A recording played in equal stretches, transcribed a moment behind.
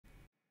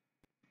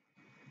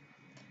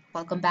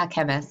Welcome back,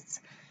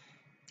 chemists.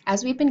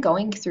 As we've been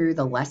going through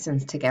the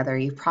lessons together,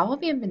 you've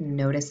probably been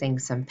noticing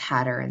some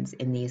patterns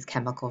in these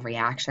chemical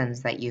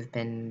reactions that you've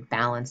been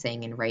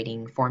balancing and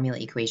writing formula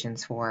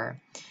equations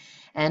for.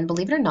 And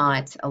believe it or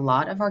not, a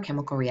lot of our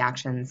chemical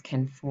reactions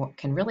can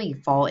really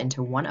fall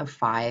into one of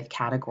 5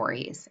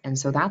 categories. And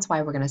so that's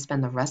why we're going to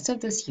spend the rest of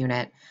this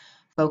unit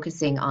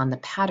focusing on the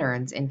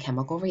patterns in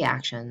chemical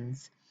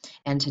reactions.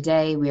 And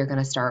today we are going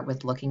to start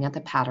with looking at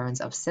the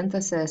patterns of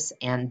synthesis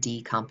and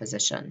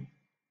decomposition.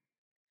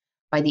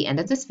 By the end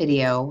of this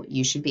video,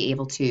 you should be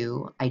able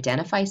to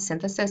identify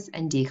synthesis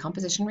and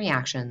decomposition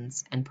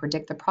reactions and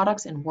predict the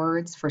products and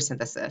words for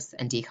synthesis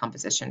and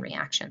decomposition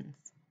reactions.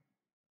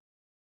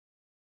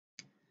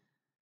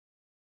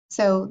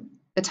 So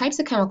the types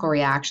of chemical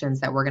reactions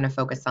that we're going to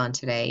focus on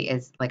today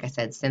is, like I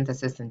said,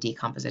 synthesis and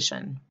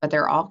decomposition, but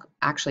there are all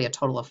actually a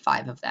total of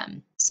 5 of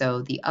them.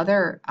 So the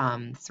other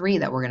 3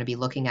 that we're going to be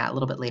looking at a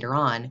little bit later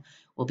on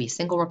will be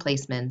single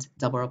replacement,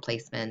 double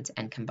replacement,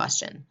 and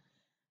combustion.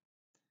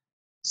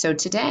 So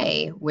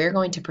today, we're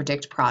going to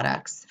predict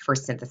products for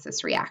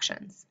synthesis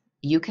reactions.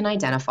 You can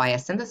identify a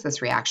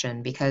synthesis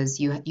reaction because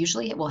you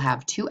usually will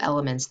have 2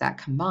 elements that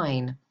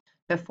combine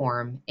to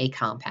form a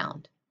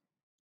compound.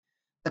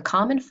 The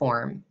common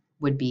form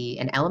would be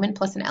an element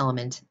plus an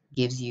element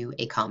gives you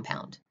a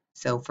compound.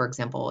 So for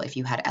example, if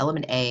you had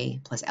element A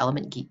plus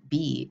element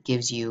B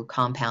gives you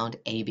compound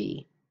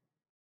AB.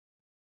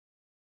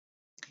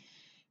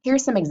 Here are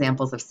some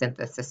examples of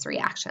synthesis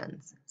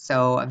reactions.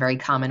 So a very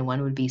common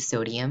one would be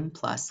sodium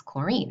plus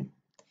chlorine.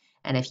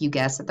 And if you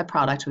guessed that the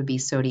product would be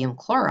sodium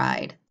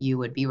chloride, you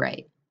would be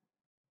right.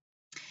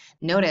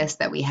 Notice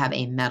that we have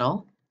a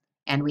metal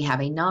and we have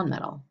a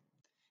nonmetal.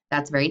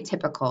 That's very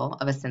typical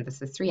of a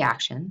synthesis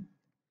reaction.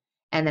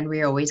 And then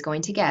we're always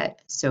going to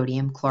get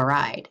sodium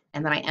chloride.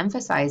 And then I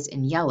emphasized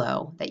in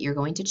yellow that you're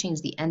going to change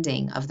the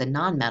ending of the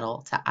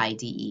nonmetal to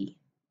IDE.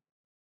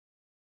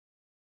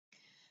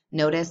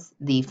 Notice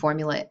the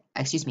formula,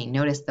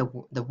 notice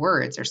the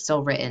words are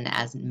still written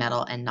as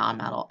metal and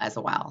nonmetal as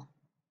well.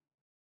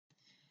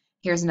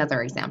 Here's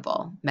another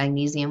example,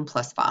 magnesium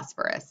plus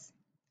phosphorus.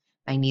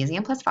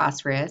 Magnesium plus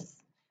phosphorus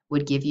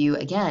would give you,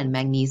 again,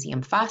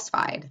 magnesium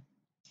phosphide.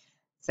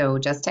 So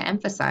just to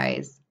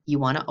emphasize, you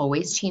want to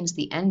always change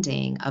the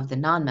ending of the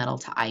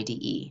nonmetal to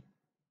IDE.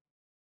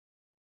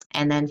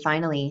 And then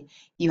finally,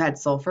 you had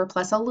sulfur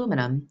plus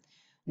aluminum.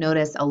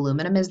 Notice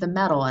aluminum is the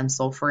metal and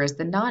sulfur is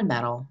the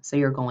nonmetal, so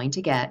you're going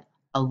to get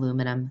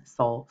aluminum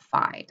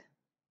sulfide.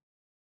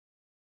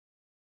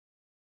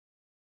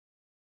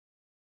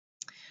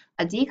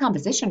 A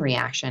decomposition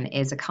reaction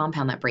is a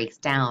compound that breaks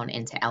down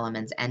into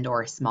elements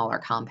and/or smaller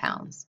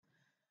compounds.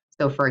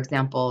 So for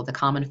example, the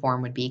common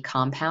form would be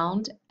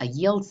compound, a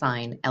yield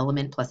sign,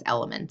 element plus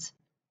element.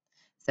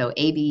 So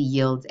AB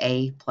yields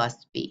A plus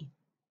B.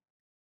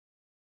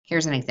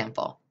 Here's an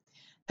example.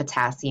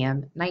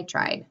 Potassium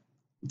nitride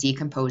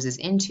decomposes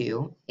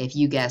into, if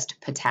you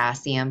guessed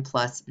potassium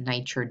plus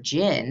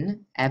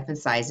nitrogen,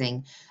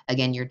 emphasizing,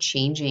 again, you're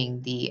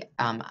changing the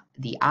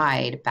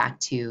 "ide" back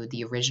to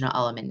the original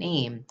element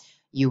name,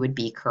 you would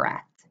be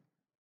correct.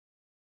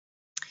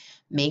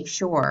 Make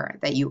sure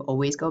that you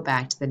always go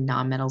back to the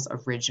nonmetal's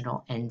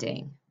original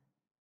ending.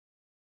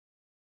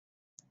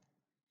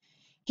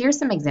 Here's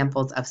some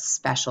examples of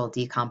special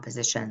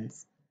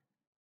decompositions.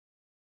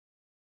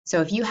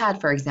 So if you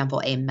had, for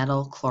example, a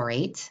metal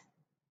chlorate,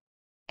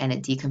 and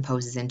it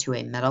decomposes into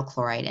a metal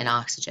chloride and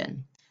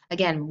oxygen.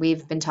 Again,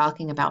 we've been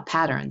talking about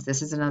patterns.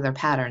 This is another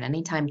pattern.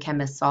 Anytime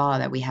chemists saw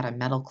that we had a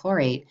metal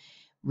chlorate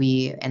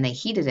and they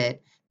heated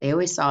it, they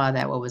always saw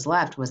that what was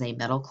left was a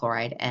metal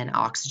chloride and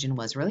oxygen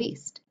was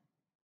released.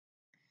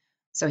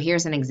 So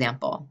here's an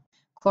example.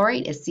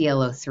 Chlorate is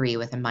ClO3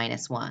 with a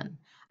 -1.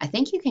 I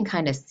think you can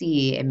kind of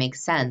see it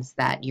makes sense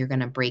that you're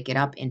going to break it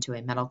up into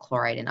a metal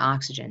chloride and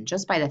oxygen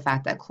just by the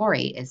fact that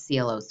chlorate is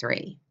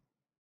ClO3.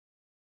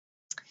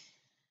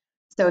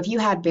 So if you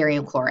had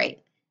barium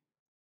chlorate,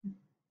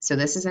 so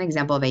this is an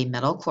example of a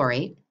metal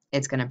chlorate.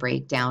 It's going to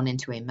break down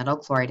into a metal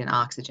chloride and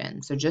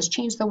oxygen. So just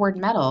change the word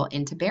metal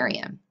into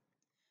barium.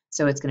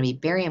 So it's going to be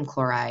barium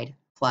chloride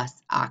plus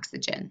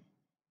oxygen.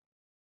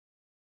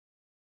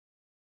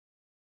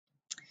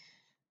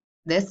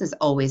 This is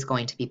always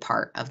going to be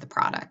part of the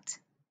product.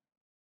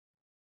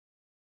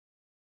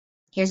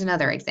 Here's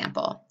another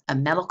example. A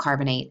metal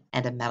carbonate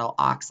and a metal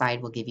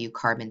oxide will give you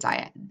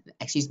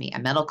a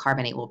metal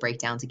carbonate will break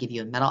down to give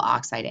you a metal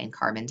oxide and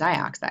carbon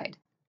dioxide.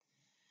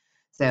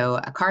 So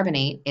a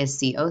carbonate is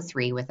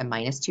CO3 with a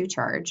 -2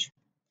 charge.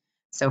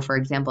 So for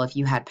example, if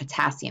you had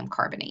potassium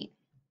carbonate,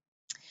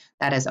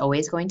 that is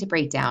always going to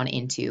break down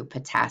into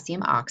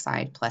potassium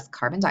oxide plus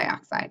carbon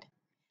dioxide.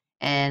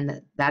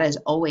 And that is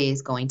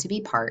always going to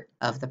be part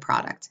of the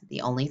product.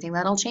 The only thing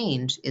that'll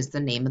change is the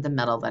name of the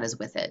metal that is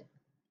with it.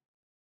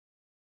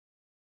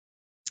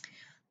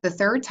 The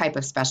third type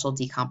of special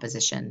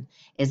decomposition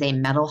is a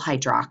metal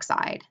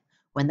hydroxide.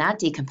 When that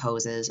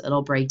decomposes,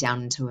 it'll break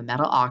down into a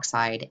metal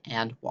oxide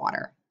and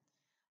water.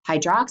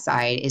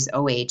 Hydroxide is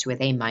OH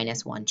with a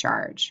 -1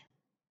 charge.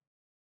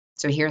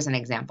 So here's an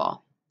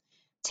example.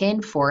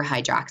 Tin 4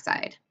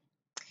 hydroxide.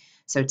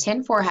 So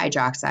tin 4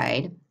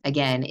 hydroxide,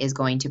 again, is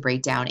going to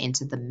break down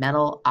into the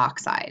metal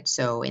oxide.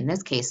 So in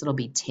this case, it'll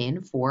be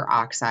tin 4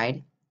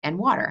 oxide and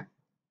water.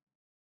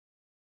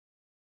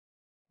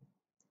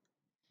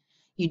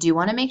 You do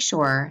want to make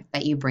sure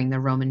that you bring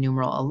the Roman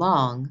numeral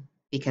along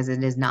because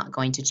it is not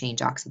going to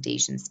change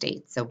oxidation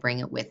state, so bring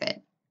it with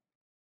it.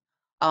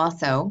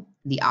 Also,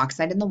 the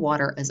oxide in the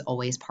water is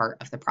always part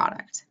of the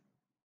product.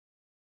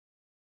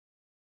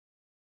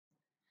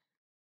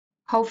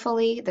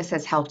 Hopefully, this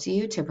has helped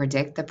you to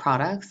predict the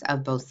products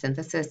of both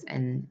synthesis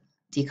and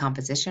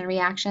decomposition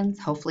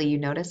reactions. Hopefully, you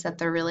notice that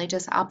they're really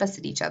just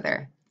opposite each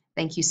other.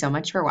 Thank you so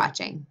much for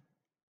watching.